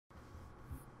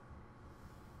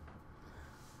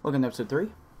Welcome to episode 3.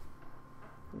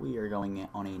 We are going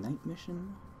on a night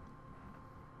mission.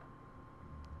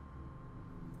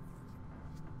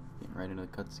 Getting right into the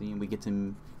cutscene. We get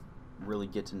to really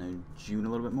get to know June a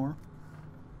little bit more.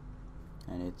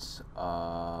 And it's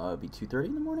it'll be 2:30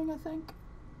 in the morning, I think.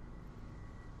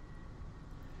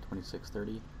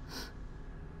 26:30.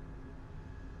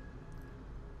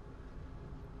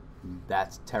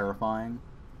 That's terrifying.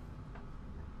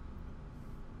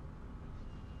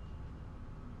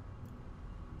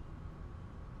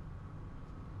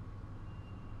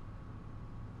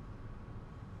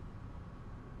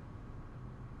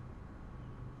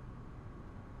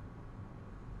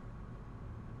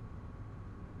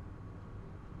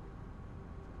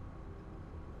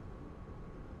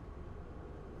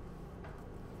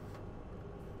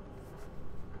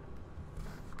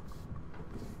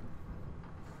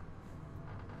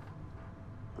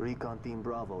 Recon Team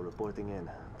Bravo reporting in.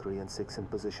 3 and 6 in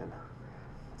position.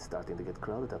 It's starting to get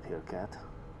crowded up here, Cat.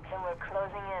 Then we're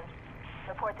closing in.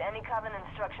 Report to any Covenant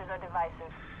structures or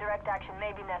devices. Direct action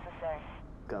may be necessary.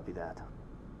 Copy that.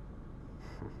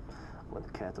 When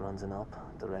Cat runs an op,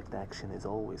 direct action is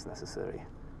always necessary.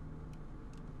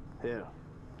 Here,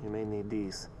 you may need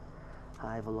these.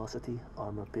 High velocity,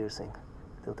 armor piercing.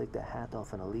 They'll take the hat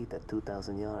off an elite at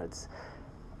 2,000 yards.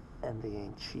 And they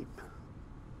ain't cheap.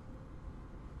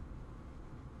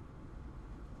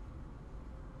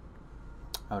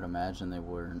 I would imagine they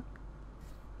weren't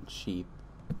cheap,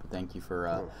 but thank you for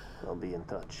I'll be in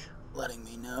touch. letting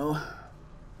me know.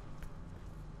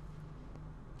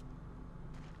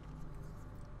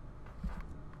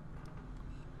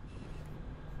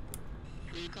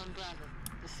 Recon Bravo.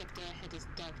 The sector ahead is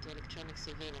dark to electronic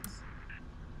surveillance.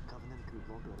 Covenant can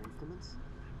vault our instruments?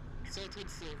 So it would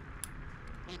seem.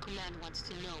 My command wants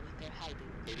to know what they're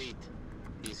hiding. Elite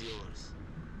is yours.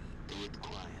 Do it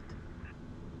quiet.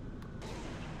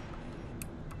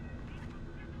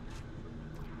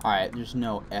 Alright, there's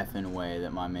no effing way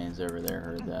that my man's over there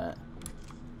heard that.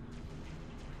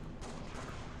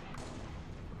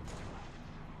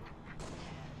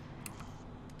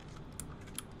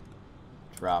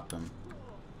 Drop him.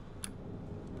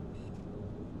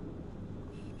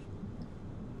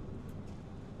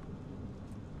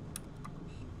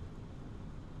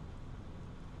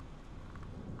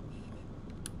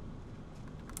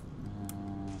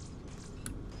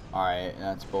 Alright,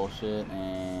 that's bullshit,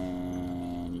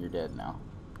 and you're dead now.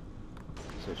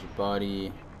 So it's your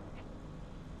buddy.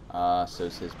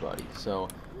 So's his buddy. So,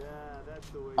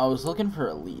 I was looking for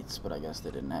elites, but I guess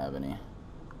they didn't have any.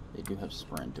 They do have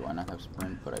sprint. Do I not have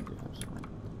sprint? But I do have sprint.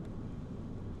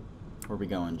 Where we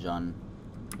going, John?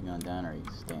 You going down or are you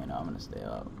staying up? I'm gonna stay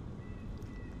up.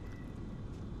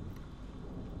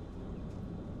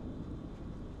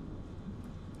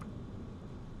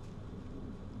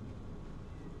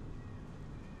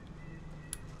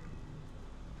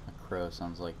 Crow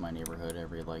sounds like my neighborhood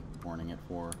every like morning at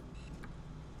 4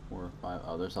 or 5.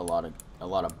 Oh, there's a lot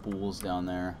of bulls down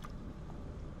there.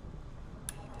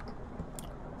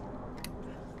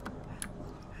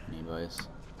 Anyways,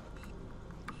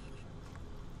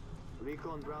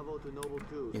 Recon Bravo to Noble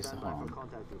 2. Yes, Stand by for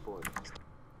contact report.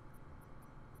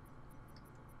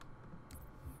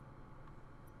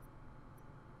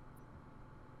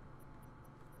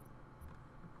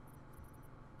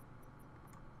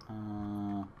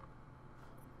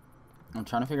 I'm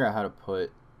trying to figure out how to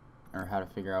put, or how to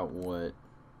figure out what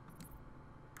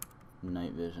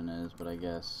night vision is, but I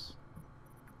guess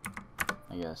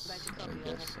I We can't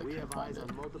have find eyes it.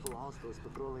 on multiple hostiles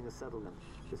patrolling a settlement.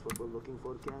 Is what we're looking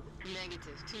for, Cat?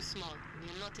 Negative. Too small.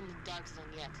 You're not in the dark zone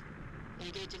yet.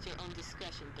 Engage at your own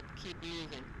discretion, but keep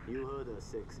moving. You heard us,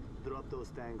 6. Drop those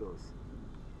tangos.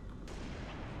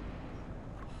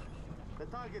 The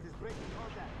target is breaking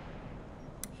contact.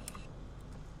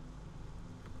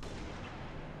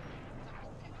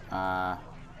 I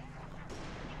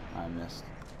missed.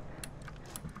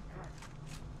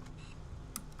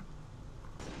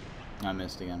 I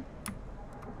missed again.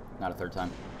 Not a third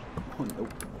time. Oh,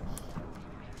 nope.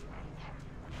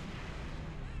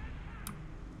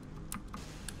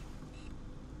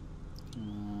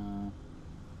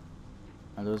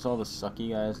 Are those all the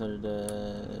sucky guys that are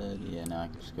dead? Yeah, now I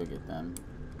can just go get them.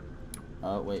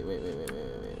 Oh, wait.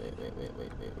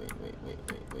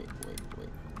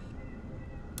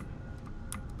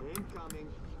 Incoming.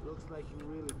 Looks like you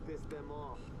really pissed them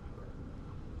off.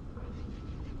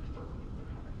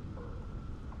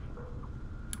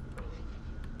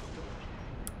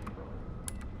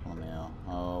 Oh no.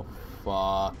 Oh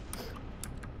fuck.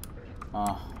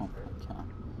 Oh my god.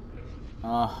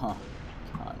 Oh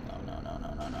god. No.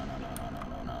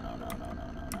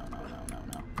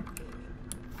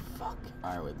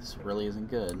 Alright, wait, this really isn't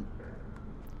good.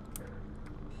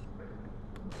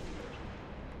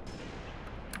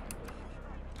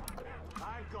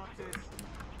 I got this.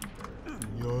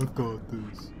 Yeah, I got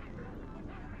this.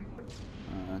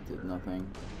 That did nothing.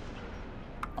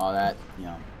 Oh, that, you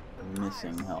know,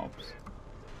 missing helps.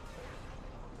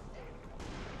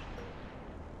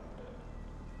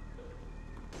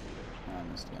 Oh, I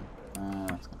missed again.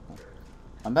 That's kind of cool.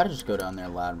 I'm about to just go down there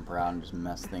loud and proud and just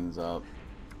mess things up.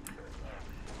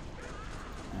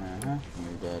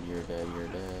 You're dead, you're dead, you're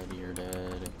dead, you're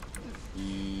dead.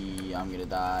 I'm gonna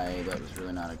die. That was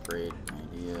really not a great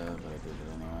idea, but I did it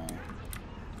anyway.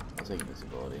 I'll take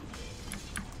invisibility.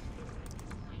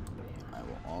 I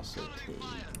will also take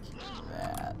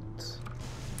that.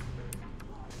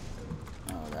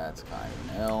 Oh, that's kind of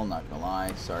an L, not gonna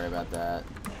lie. Sorry about that.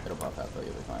 It'll pop out though,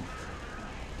 you'll be fine.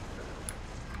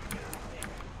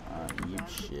 You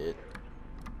shit.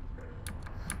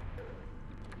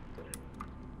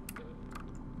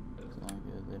 It's not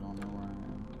good, they don't know where I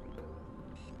am.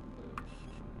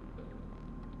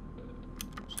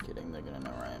 Just kidding, they're gonna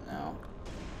know where I am now.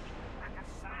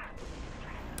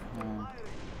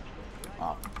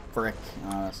 Oh, frick.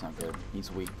 Oh, that's not good.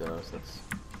 He's weak though, so that's...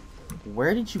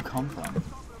 Where did you come from?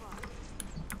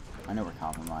 I know we're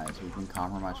compromised. We've been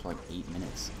compromised for like 8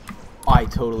 minutes. I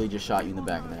totally just shot you in the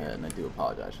back of the head, and I do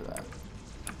apologize for that.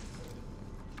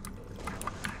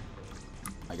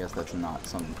 I guess that's not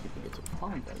something people get to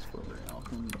apologize for very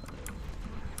often, but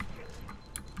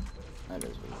that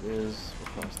is what it is.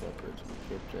 We'll cross that bridge when we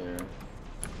get there.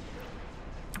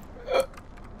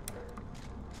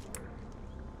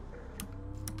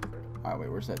 Alright, wait,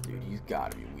 where's that dude? He's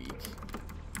gotta be weak.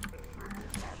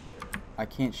 I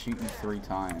can't shoot you 3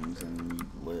 times and you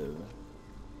live.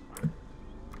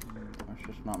 That's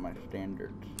just not my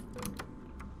standards.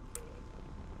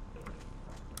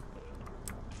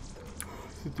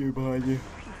 It's a dude behind you.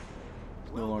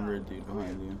 It's no longer a dude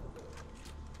behind you.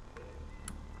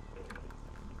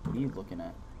 What are you looking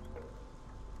at?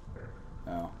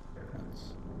 Oh,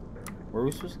 that's... Where are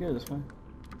we supposed to go? This way?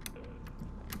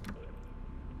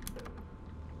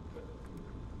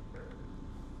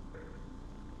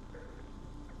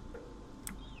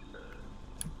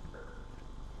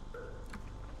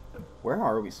 Where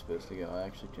are we supposed to go? I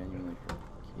actually genuinely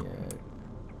forget.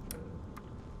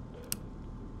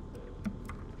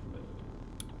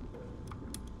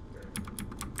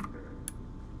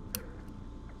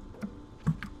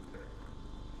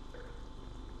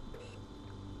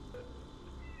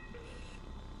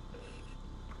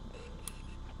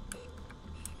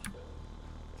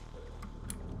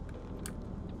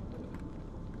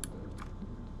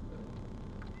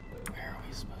 Where are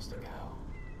we supposed to go?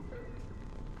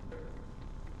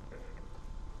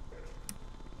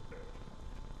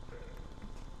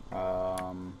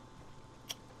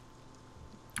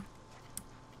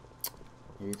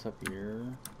 Maybe it's up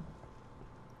here.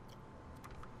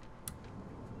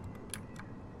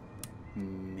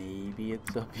 Maybe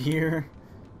it's up here.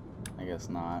 I guess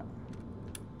not.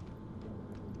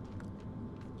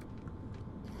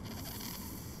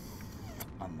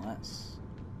 Unless.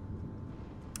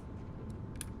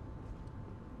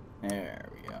 There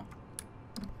we go.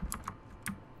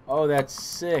 Oh, that's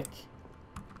sick.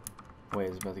 Wait,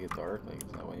 is it about to get dark? Like,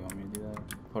 is that why you want me to do that?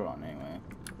 Put it on anyway.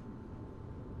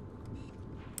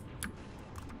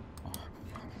 Oh,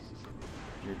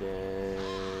 you're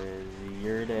dead.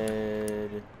 You're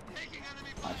dead.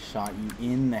 I shot you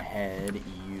in the head.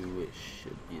 You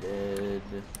should be dead.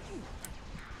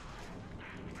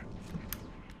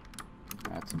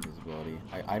 That's invisibility.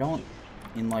 I don't...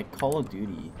 In, like, Call of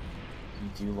Duty, you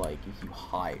do, like, if you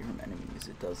hide from enemies,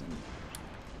 it doesn't...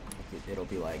 It'll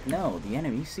be like, no, the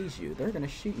enemy sees you. They're gonna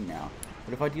shoot you now.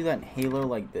 But if I do that in Halo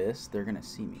like this, they're gonna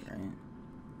see me, right?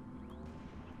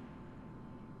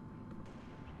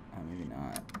 Oh, maybe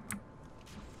not.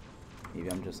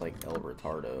 Maybe I'm just like El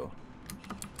Retardo.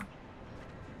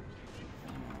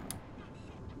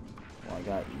 Well, I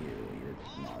got you. You're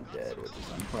now dead, which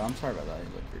is unfair. I'm sorry about that.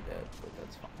 Look, you're dead, but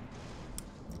that's fine.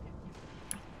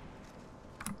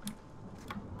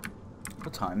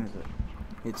 What time is it?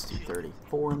 It's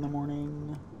 2:34 in the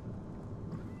morning.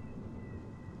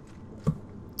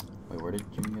 Wait, where did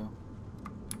June go?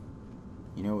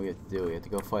 You know what we have to do? We have to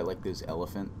go fight like those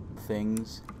elephant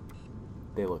things.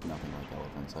 They look nothing like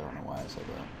elephants. I don't know why I said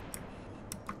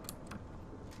that.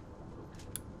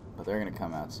 But they're gonna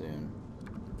come out soon.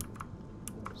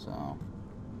 So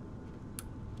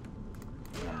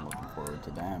I'm looking forward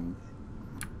to them.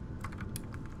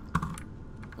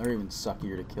 They're even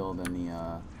suckier to kill than the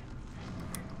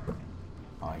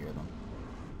Oh, I hear them.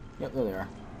 Yep, there they are.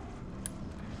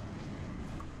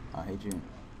 Hey June.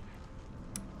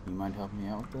 You mind helping me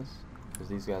out with this? Because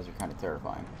these guys are kind of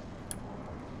terrifying.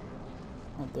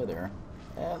 Oh, they're there.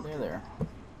 Yeah, they're there.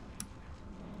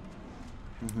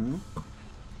 Mm-hmm.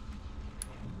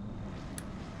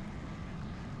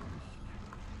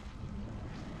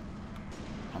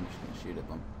 I'm just gonna shoot at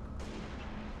them.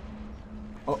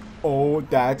 Oh,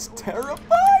 that's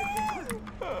terrifying!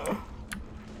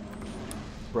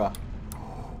 Bruh.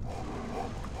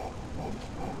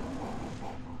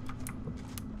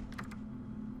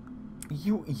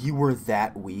 You were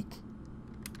that weak?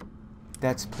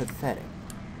 That's pathetic.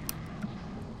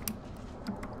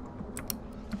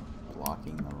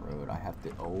 Blocking the road. I have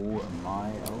to. Oh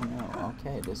my. Oh no.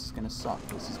 Okay, this is gonna suck.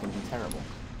 This is gonna be terrible.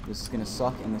 This is gonna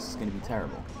suck, and this is gonna be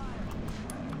terrible.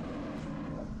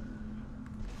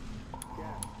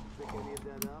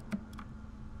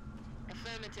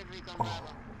 Affirmative, Recon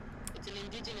Bravo. It's an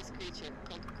indigenous creature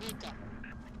called Kuta.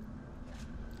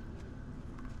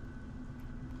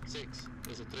 6.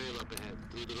 There's a trail up ahead,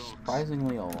 through the rocks.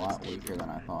 Surprisingly a lot weaker than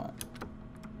I thought.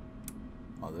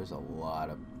 Oh, there's a lot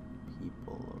of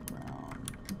people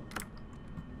around.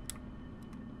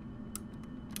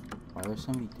 Why are there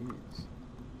so many dudes?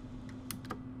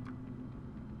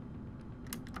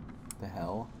 The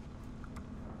hell?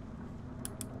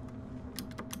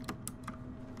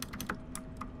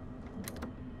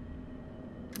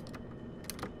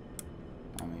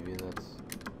 Oh, maybe that's...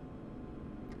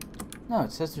 No,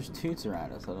 it says there's toots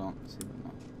around us. I don't see them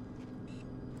now.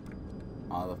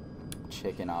 Oh, the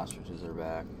chicken ostriches are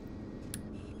back.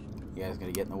 You guys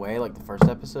gonna get in the way like the first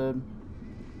episode?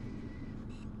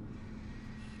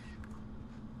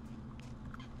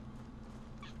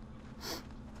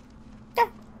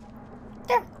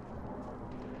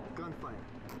 Gunfire.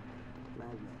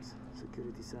 Magnets.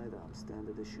 Security sidearm.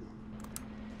 Standard issue.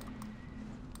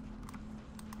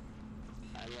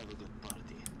 I love a good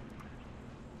party.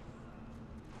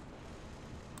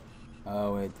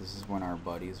 Oh wait, this is when our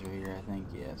buddies are here, I think.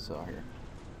 Yeah, so here.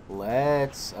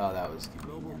 Let's... Oh, that was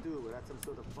convenient. Global 2, we're at some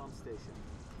sort of pump station.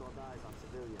 Got eyes on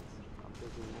civilians. I'm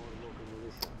thinking more local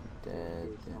militia. Dead.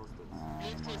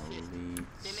 Move to assist. Elite.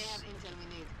 They may have intel we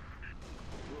need.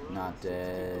 Not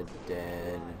dead.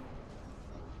 Dead.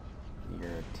 You're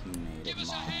a teammate of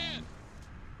mine.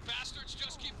 Bastards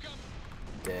just keep coming.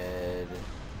 Dead.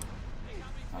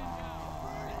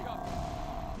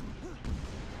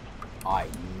 I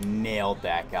nailed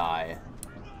that guy.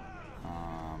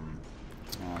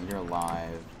 You're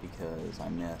alive because I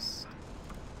missed.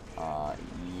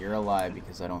 You're alive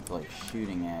because I don't feel like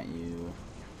shooting at you.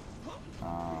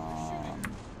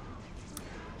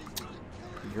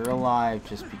 You're alive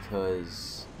just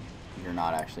because you're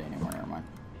not actually anywhere. Never mind.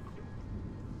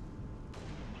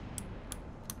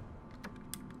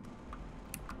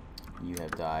 You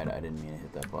have died. I didn't mean to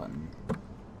hit that button.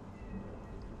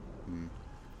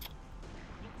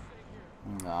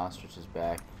 The ostrich is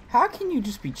back. How can you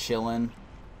just be chilling?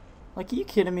 Like, are you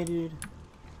kidding me, dude?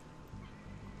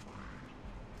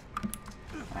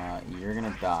 You're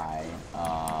gonna die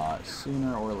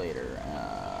sooner or later.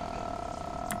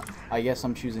 I guess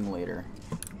I'm choosing later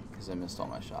because I missed all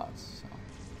my shots. So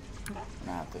I'm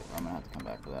gonna have to come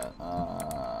back for that.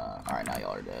 All right, now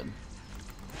y'all are dead.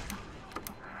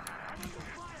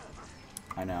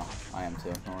 I know, I am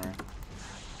too. Don't worry.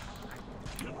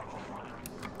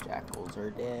 Jackals are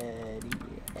dead.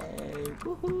 Yay!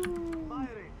 Woohoo!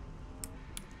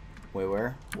 Wait,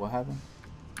 where? What happened?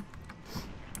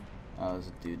 Oh, there's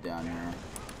a dude down here.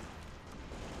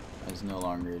 There's no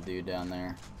longer a dude down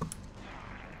there.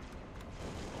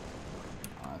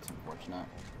 Oh, that's unfortunate.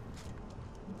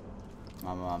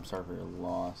 I'm sorry for your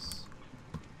loss.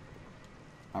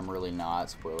 I'm really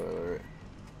not. Spoiler alert.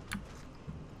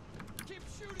 Keep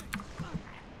shooting.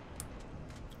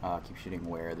 Keep shooting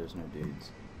where? There's no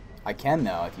dudes. I can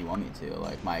though if you want me to.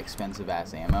 Like my expensive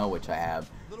ass ammo, which I have.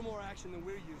 A little more action than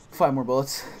we're used to. 5 more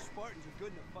bullets. Spartans are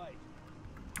good in a fight.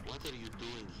 What are you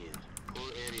doing here?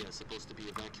 Whole area is supposed to be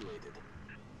evacuated.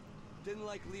 Didn't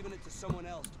like leaving it to someone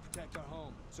else to protect our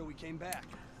home, so we came back.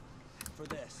 For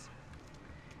this.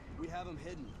 We have them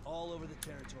hidden all over the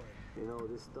territory. You know,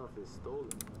 this stuff is stolen.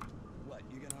 What,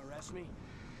 you gonna arrest me?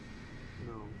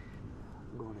 No.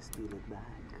 I'm gonna steal it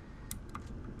back.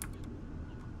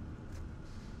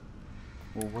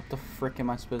 Well, what the frick am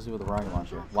I supposed to do with a rocket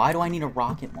launcher? Why do I need a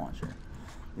rocket launcher?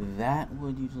 That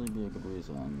would usually be a good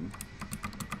reason.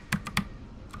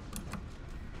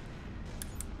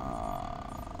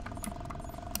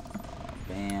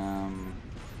 Bam.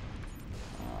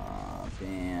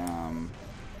 Bam.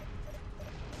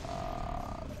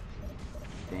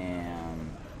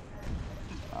 Bam.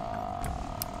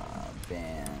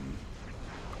 Bam.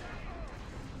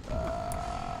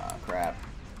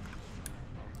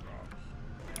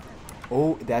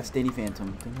 Oh, that's Danny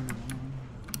Phantom.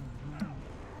 I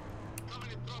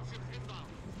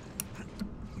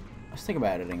was thinking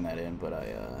about editing that in, but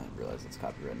I realized it's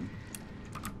copywritten.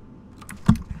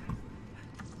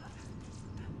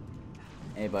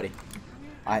 Hey, buddy.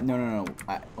 No.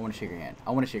 I want to shake your hand.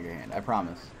 I want to shake your hand. I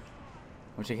promise.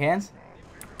 Want to shake hands?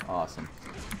 Awesome.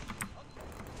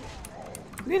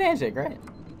 Good handshake, right?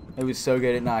 It was so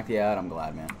good it knocked you out. I'm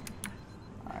glad, man.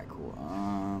 Alright, cool.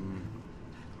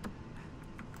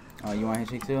 Oh, you want a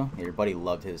handshake too? Yeah, your buddy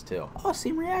loved his too. Oh,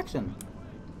 same reaction.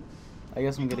 I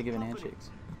guess I'm gonna give it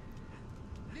handshakes.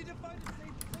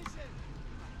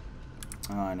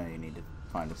 Oh, I know you need to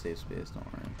find a safe space. Don't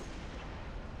worry.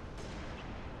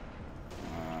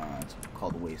 It's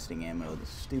called wasting ammo the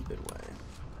stupid way.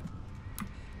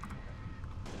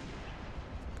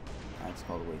 That's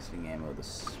called wasting ammo the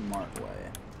smart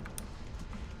way.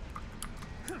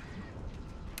 Thank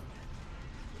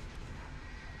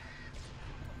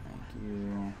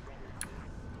you.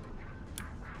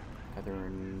 Got the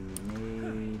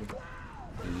grenade.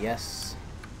 Yes.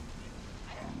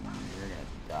 And you're gonna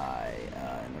die.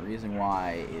 And the reason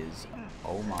why is,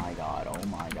 oh my god, oh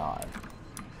my god.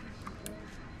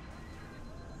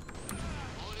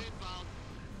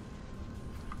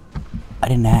 I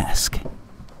didn't ask.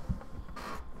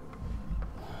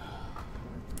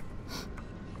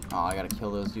 Oh, I gotta kill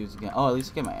those dudes again. Oh, at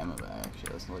least get my ammo back.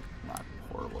 Actually, that's like not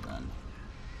horrible then.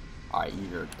 Alright,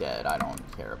 you're dead. I don't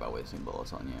care about wasting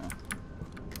bullets on you.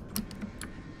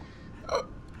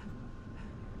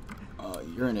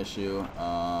 You're an issue,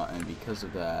 and because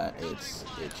of that, it's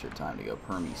your time to go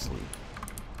permy sleep.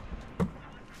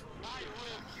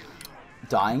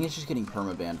 Dying is just getting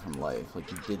permabanned from life.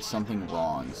 Like, you did something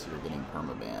wrong, so you're getting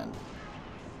permabanned.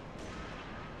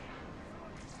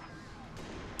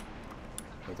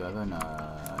 Wait, do I have a... no,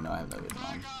 I have no vision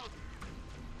on.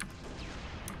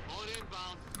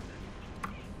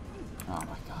 Oh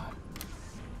my god.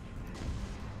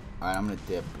 Alright, I'm gonna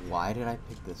dip. Why did I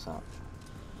pick this up?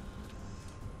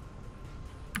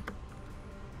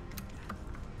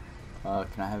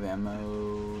 Can I have ammo?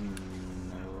 No.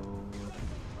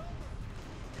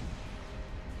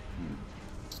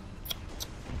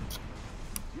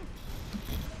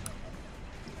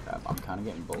 Crap, I'm kind of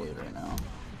getting bullied right now.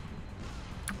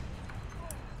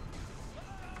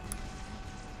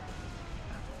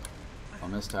 I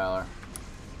missed, Tyler.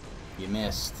 You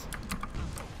missed.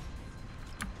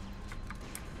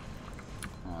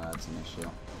 Oh, that's an issue.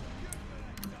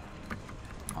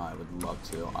 I would love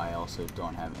to. I also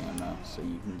don't have ammo, so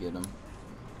you can get them.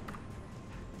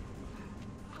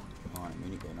 You want me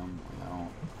to get them? Like, I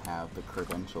don't have the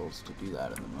credentials to do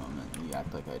that at the moment. You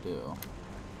act like I do.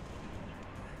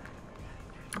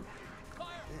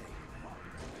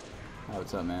 Hey,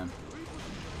 what's up, man?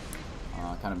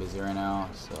 Kind of busy right now,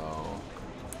 so...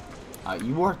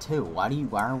 you are too. Why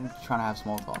are we trying to have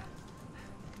small talk?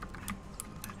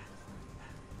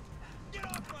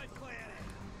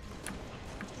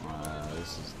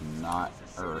 This is not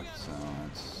Earth, so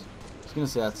it's... I was gonna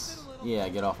say that's... Yeah,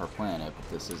 get off our planet, but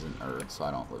this isn't Earth, so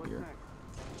I don't live here.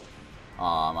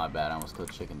 Aw, my bad. I almost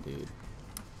killed chicken, dude.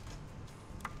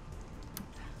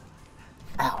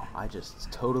 Ow! I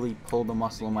just totally pulled the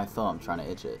muscle in my thumb trying to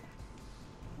itch it.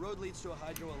 Road leads to a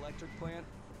hydroelectric plant,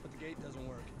 but the gate doesn't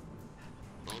work.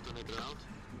 Alternate route?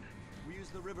 We use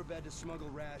the riverbed to smuggle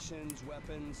rations,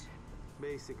 weapons.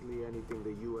 Basically anything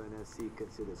the UNSC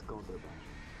considers contraband.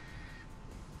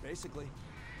 Basically.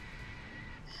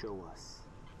 Show us.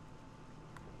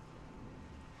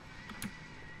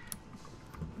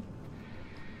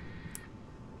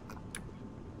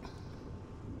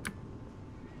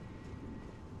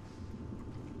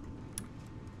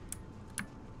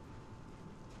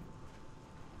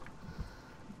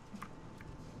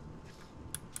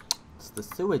 It's the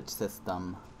sewage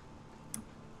system.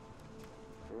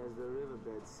 There's the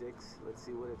riverbed, 6. Let's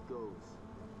see where it goes.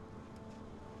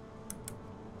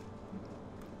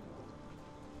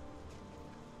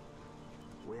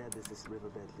 Where does this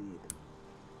riverbed lead?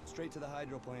 Straight to the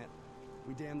hydro plant.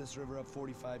 We dammed this river up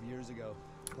 45 years ago.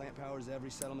 Plant powers every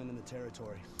settlement in the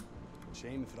territory.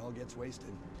 Shame if it all gets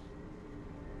wasted.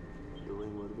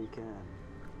 Doing what we can.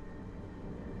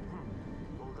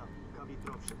 Hold up. Copy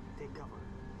dropship. Take cover.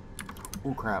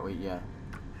 Oh crap, wait, yeah.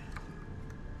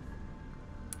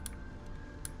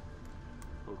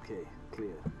 Okay,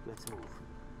 clear. Let's move.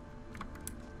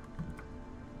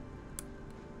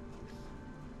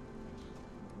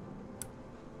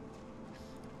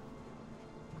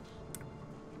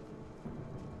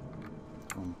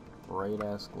 Bright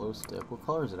ass glow stick. What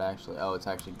color is it actually? Oh, it's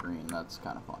actually green. That's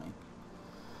kind of funny.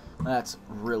 That's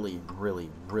really,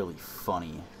 really, really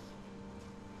funny.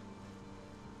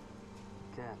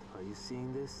 Cat, are you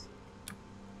seeing this?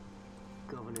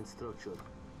 Covenant structure.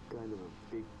 Kind of a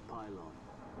big pylon.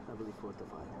 Heavily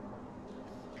fortified.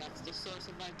 That's the source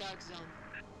of our dark zone.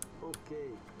 Okay.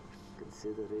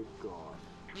 Consider it gone.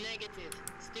 Negative.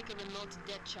 Stick a remote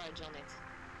dead charge on it.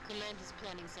 Command is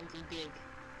planning something big.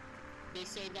 They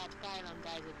say that pylon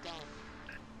dies at dawn.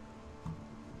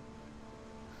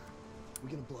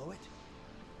 We gonna blow it?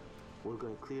 We're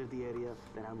gonna clear the area,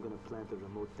 then I'm gonna plant a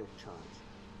remote deck charge.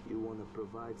 You wanna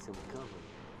provide some cover?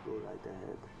 Go right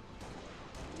ahead.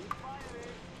 Keep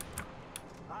firing!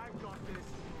 I've got this!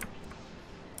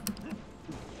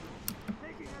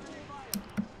 Taking enemy fire!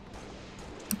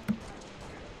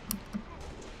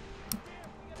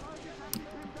 Target has been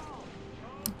pinned down!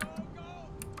 Go, go, go!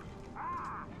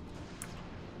 Ah!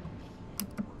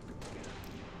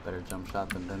 Better jump shot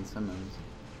than Ben Simmons.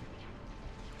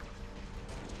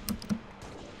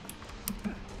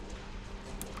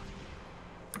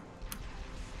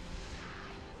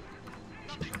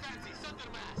 Nothing fancy,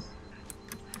 Sundermass.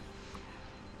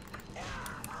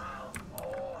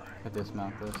 I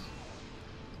dismount this.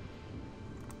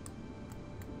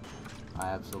 I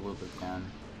absolutely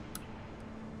can.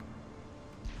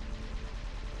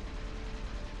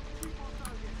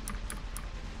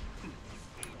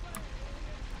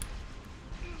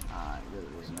 Really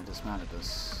reason I dismounted this,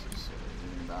 so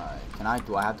you're gonna die. Can I?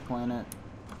 Do I have to plan it,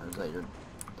 or is that your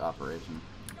operation?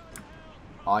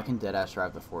 Oh, I can deadass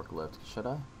drive the forklift. Should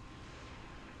I?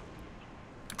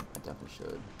 I definitely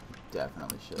should.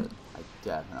 Definitely should. I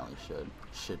definitely should.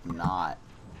 Should not.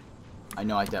 I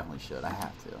know I definitely should. I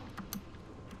have to.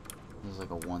 This is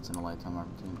like a once in a lifetime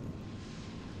opportunity.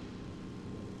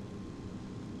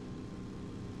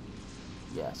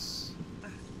 Yes.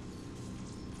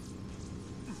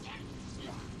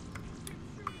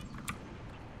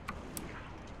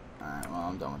 Alright, well,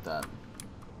 I'm done with that.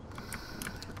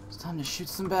 It's time to shoot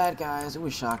some bad guys. Ooh, a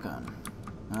shotgun.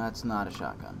 No, that's not a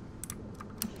shotgun.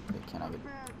 Okay, can I get...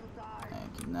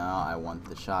 Thank you. No, I want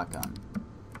the shotgun.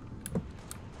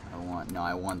 I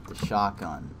want the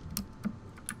shotgun.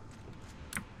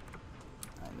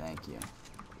 Alright, thank you.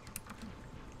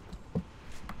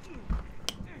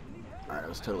 Alright, I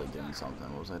was totally doing something.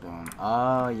 What was I doing?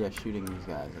 Oh, yeah, shooting these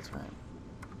guys. That's right.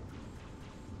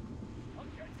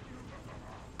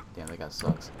 Damn, that guy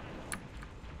sucks.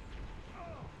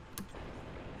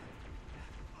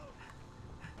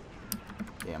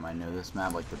 Damn, I know this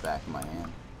map like the back of my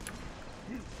hand.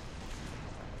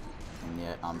 And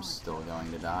yet, I'm still going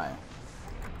to die.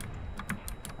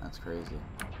 That's crazy.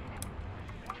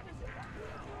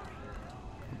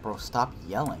 Bro, stop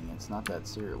yelling. It's not that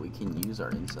serious. We can use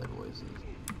our inside voices.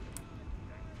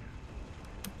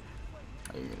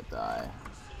 Oh, you're gonna die.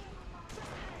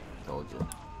 Told you.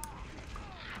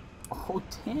 Oh,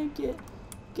 damn,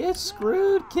 get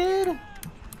screwed, kid.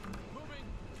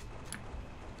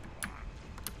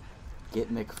 Get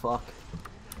McFuck.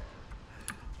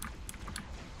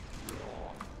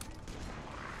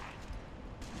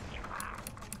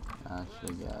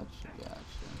 Gotcha.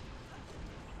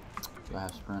 Do I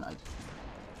have sprint? I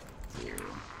do.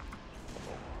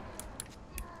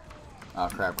 Oh,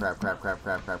 crap.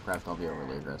 Don't be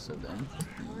overly aggressive then.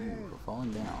 We're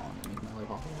falling down and making my life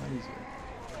a whole lot easier.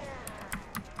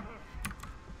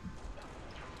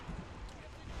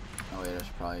 Oh wait, I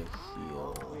should probably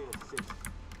heal.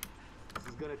 This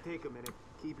is gonna take a minute.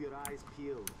 Keep your eyes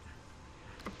peeled.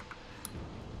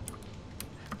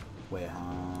 Wait,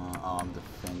 oh, I'm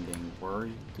defending. Where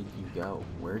did you go?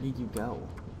 Where did you go?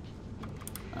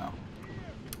 Oh.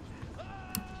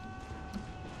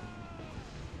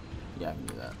 Yeah, I can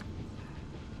do that.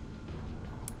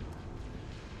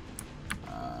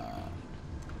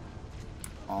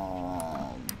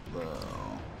 Oh, bro.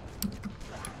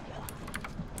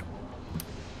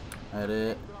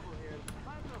 Edit.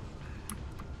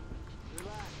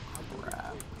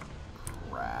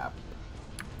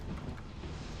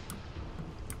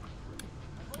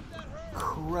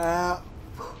 Crap.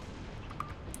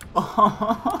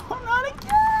 Oh, not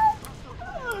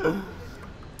again.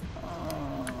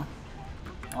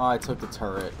 Oh, I took the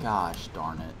turret. Gosh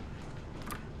darn it.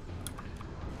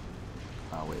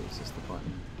 Oh, wait, is this the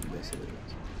button? Yes, it is.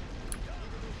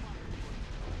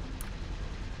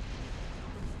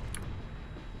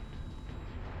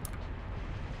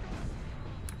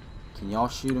 Can y'all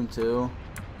shoot him too?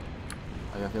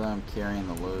 Like, I feel like I'm carrying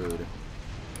the load.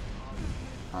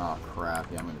 Oh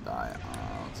crap, yeah, I'm gonna die.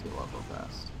 Let's heal up real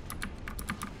fast.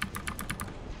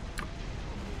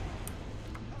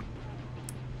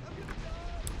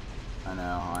 I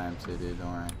know, I am too, dude,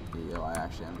 don't worry. Yo, I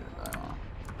actually am gonna die, huh?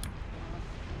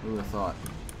 Who would've thought?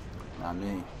 Not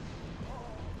me.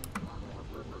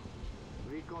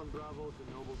 Recon Bravo to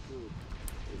Noble 2.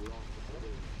 We lost the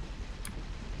civilians.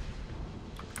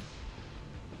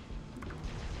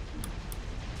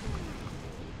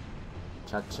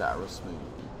 Cha-cha, real smooth.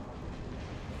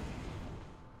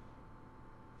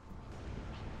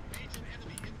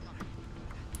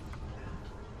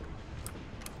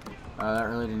 That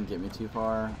really didn't get me too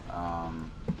far. Oh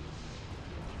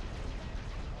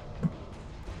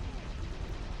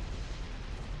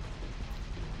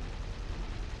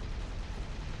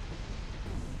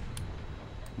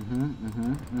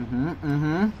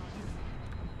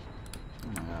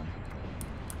my god.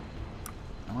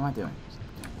 What am I doing?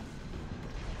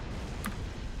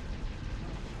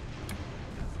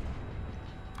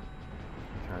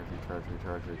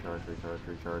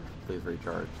 Recharge. Please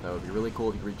recharge. That would be really cool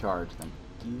if you recharge. Thank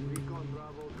you. Recon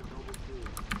Bravo to Noble 2. We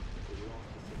lost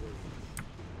the civilians.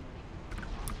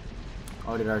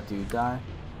 Oh, did our dude die?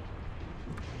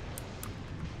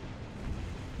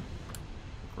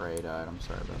 Gray died. I'm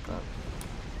sorry about that.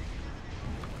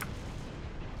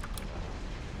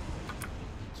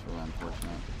 It's really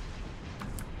unfortunate.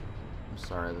 I'm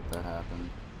sorry that that happened.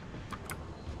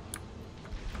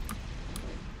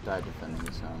 Died defending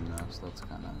his home though, so that's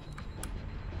kind of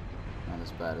not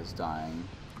as bad as dying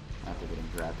after getting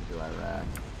drafted to Iraq.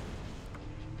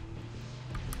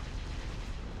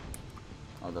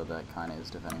 Although that kind of is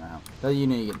defending our home. But you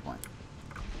know, you get the point.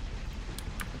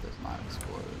 It does not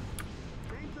explode.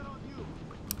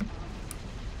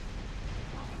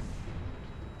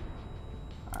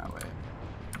 Alright, wait.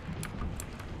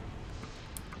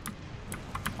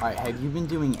 Alright, have you been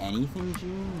doing anything,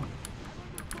 June?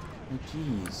 Oh,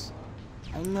 jeez.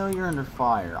 I know you're under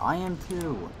fire. I am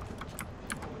too.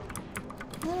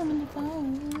 I'm under fire.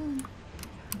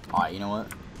 Alright, you know what?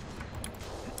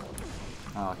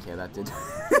 Oh, okay, that did.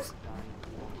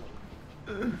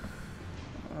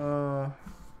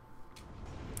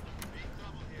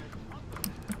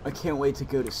 I can't wait to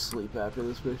go to sleep after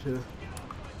this mission.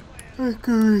 I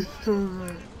could.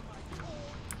 Oh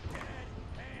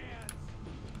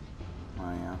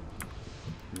yeah.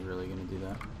 You really gonna do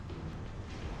that?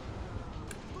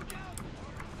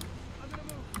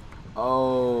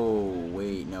 Oh,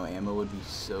 wait, no, ammo would be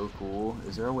so cool.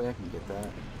 Is there a way I can get that?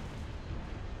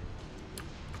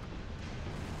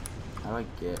 How do I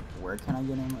get, where can I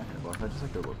get ammo? Here, well, if I just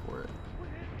have to look for it.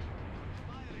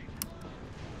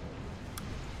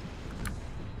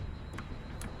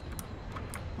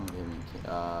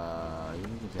 Oh, you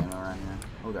think there's ammo around here?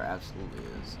 Oh, there absolutely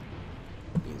is.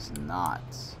 Is not.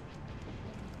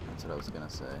 That's what I was gonna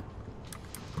say.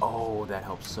 Oh, that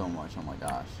helps so much, oh my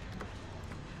gosh.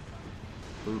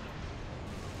 Boop.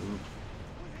 Boop.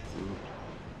 Boop.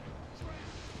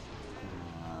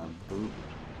 Boop.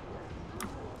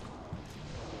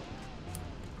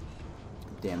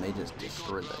 Damn, they just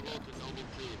destroyed that guy.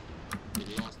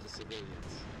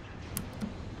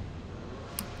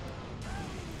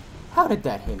 How did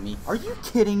that hit me? Are you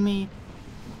kidding me?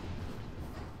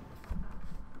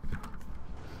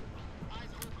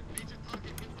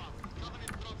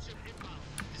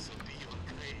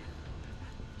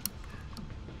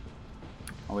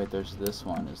 Oh wait, there's this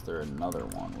one. Is there another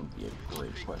one? Would be a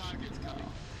great question to know.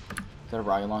 Is that a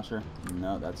rocket launcher?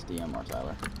 No, that's DMR,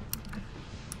 Tyler.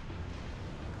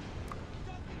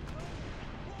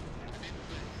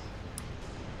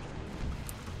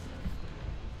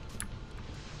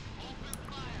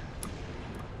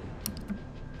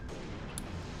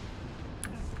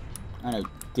 I know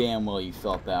damn well you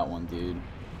felt that one, dude.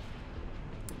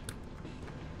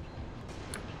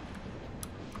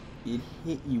 It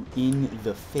hit you in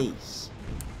the face.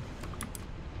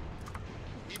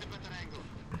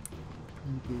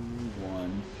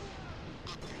 One,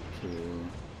 two,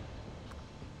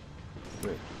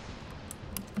 three.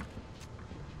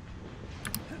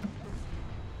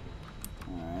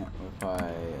 Alright, what if I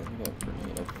think I have a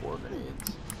grenade. I have 4 grenades.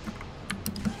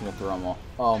 I'm gonna throw them all.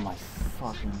 Oh my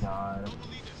fucking god.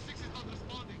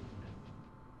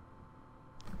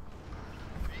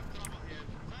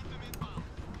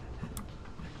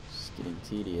 It's getting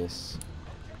tedious.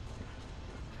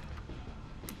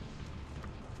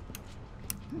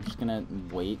 I'm just gonna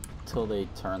wait till they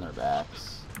turn their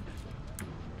backs.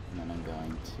 And then I'm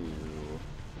going to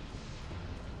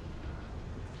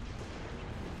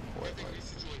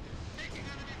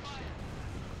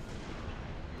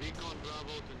Recon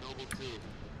Bravo to Noble 2.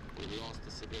 We lost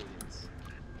the civilians.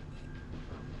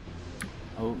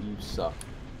 Oh, you suck.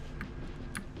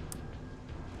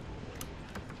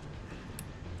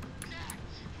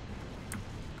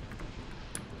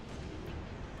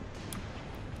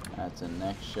 That's a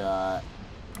neck shot.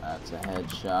 That's a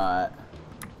headshot.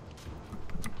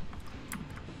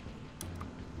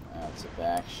 That's a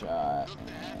back shot, and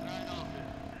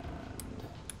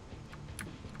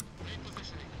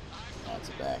that's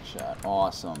a back shot.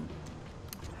 Awesome.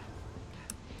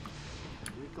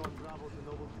 Recon Bravo to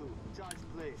Noble 2. Charge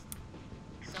placed.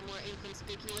 Somewhere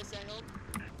inconspicuous, I hope?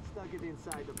 Stuck it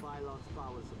inside the pylon's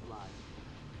power supply.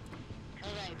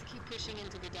 Alright, keep pushing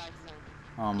into the dark zone.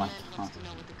 Oh my Command god. wants to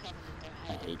know what the Covenant are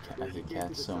I hiding. hate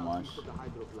cats so much. Of the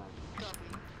hydro plant. Copy.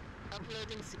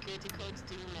 Uploading security codes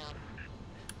to you now.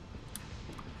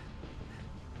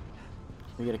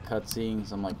 We get a cutscene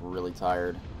because I'm like really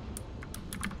tired.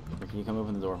 Or can you come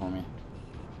open the door for me?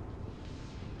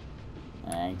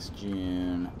 Thanks,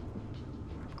 June.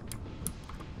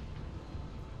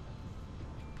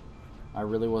 I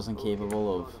really wasn't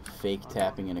capable of fake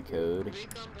tapping in a code.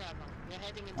 Recon Bravo. We're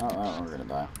heading into Oh, the dark we're gonna zone.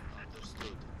 die.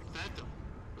 Understood. Phantom.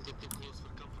 A little too close for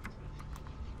comfort.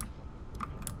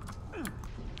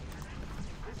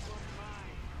 This one's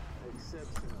mine.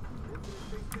 Exceptional.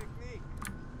 Interesting technique.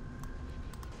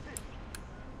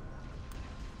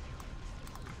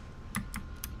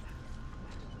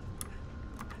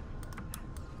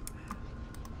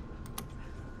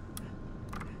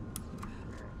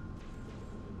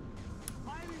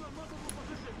 Firing on multiple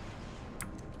positions.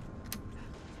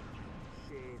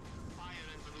 Shit. Fire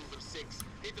and maneuver 6.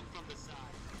 Hit them from the side.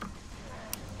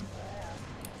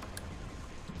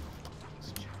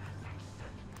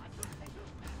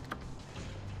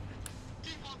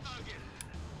 Keep on target.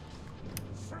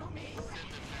 Through me.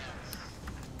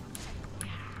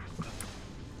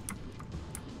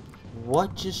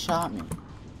 What just shot me?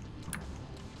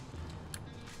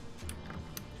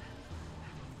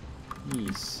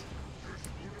 Jeez.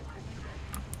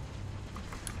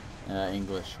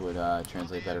 English would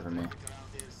translate better for me.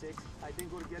 6. I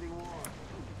think we're getting warm.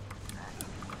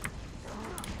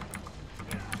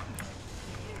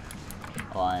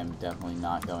 Oh, I am definitely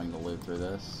not going to live through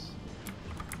this.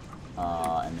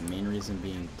 And the main reason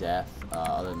being death.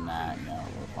 Other than that, you know,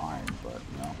 we're fine. But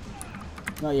you know,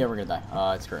 no, yeah, we're gonna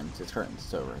die. It's curtains. It's curtains.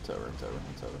 It's over. It's over. It's over.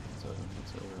 It's over. It's over.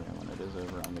 It's over. And when it is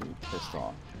over, I'm gonna be pissed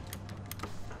off.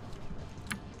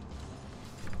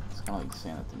 It's kind of like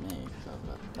saying that to me because I was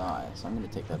about to die. So I'm gonna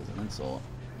take that as an insult.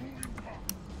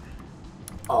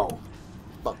 Oh,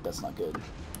 fuck! That's not good.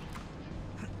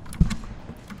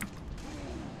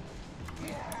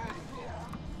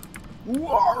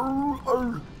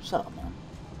 Shut up, man.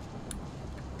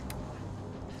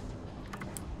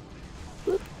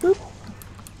 Boop, boop.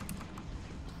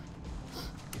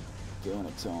 Going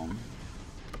it to him.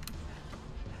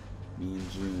 Me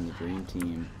and June, the dream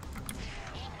team.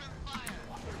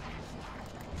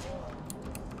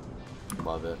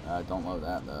 Love it. Don't love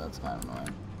that though. That's kind of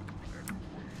annoying.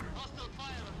 Hostile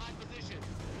fire on my position.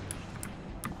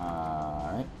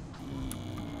 Alright.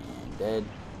 And dead.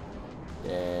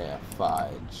 Yeah,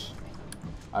 fudge.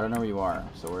 I don't know where you are,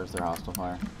 so where's their hostile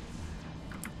fire?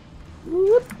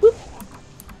 Whoop, whoop.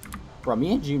 Bro,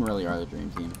 me and June really are the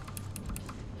dream team.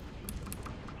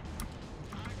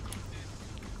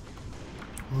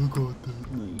 I got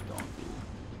that. No, you don't, dude.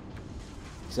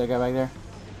 See that guy back there?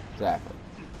 Exactly.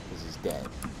 Because he's dead.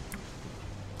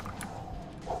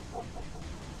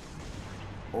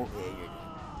 Oh,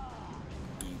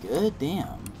 yeah, you good?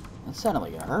 Damn. That sounded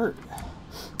like it hurt.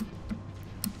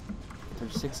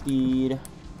 360'd.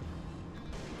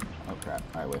 Oh crap.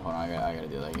 Alright, wait, hold on. I gotta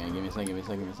do that again. Give me a sec, give me a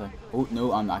sec, give me a sec. Oh,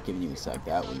 no, I'm not giving you a sec.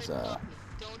 That was,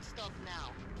 Don't stop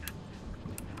now.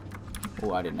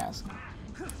 Oh, I didn't ask.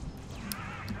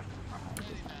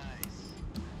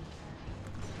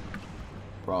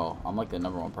 Bro, I'm like the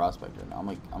 #1 prospect right now.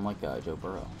 I'm like Joe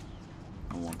Burrow.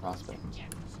 #1 prospect.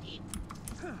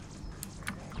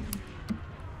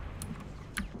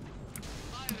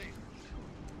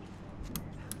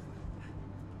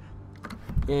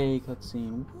 Yay,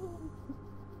 cutscene.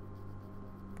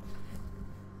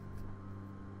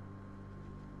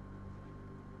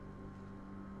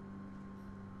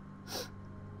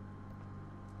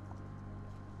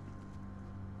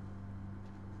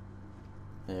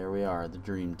 There we are, the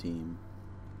dream team.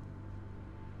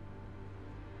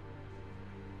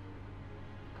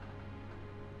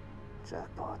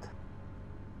 Jackpot.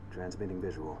 Transmitting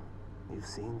visual. You've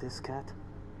seen this, Cat?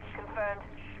 Confirmed.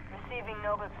 Receiving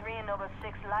Noble 3 and Noble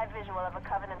 6 live visual of a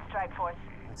Covenant strike force.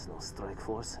 It's no strike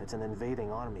force. It's an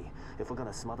invading army. If we're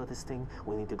gonna smother this thing,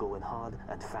 we need to go in hard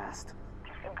and fast.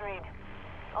 Agreed.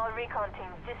 All recon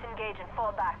teams disengage and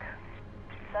fall back.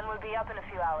 Sun will be up in a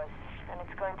few hours, and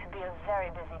it's going to be a very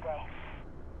busy day.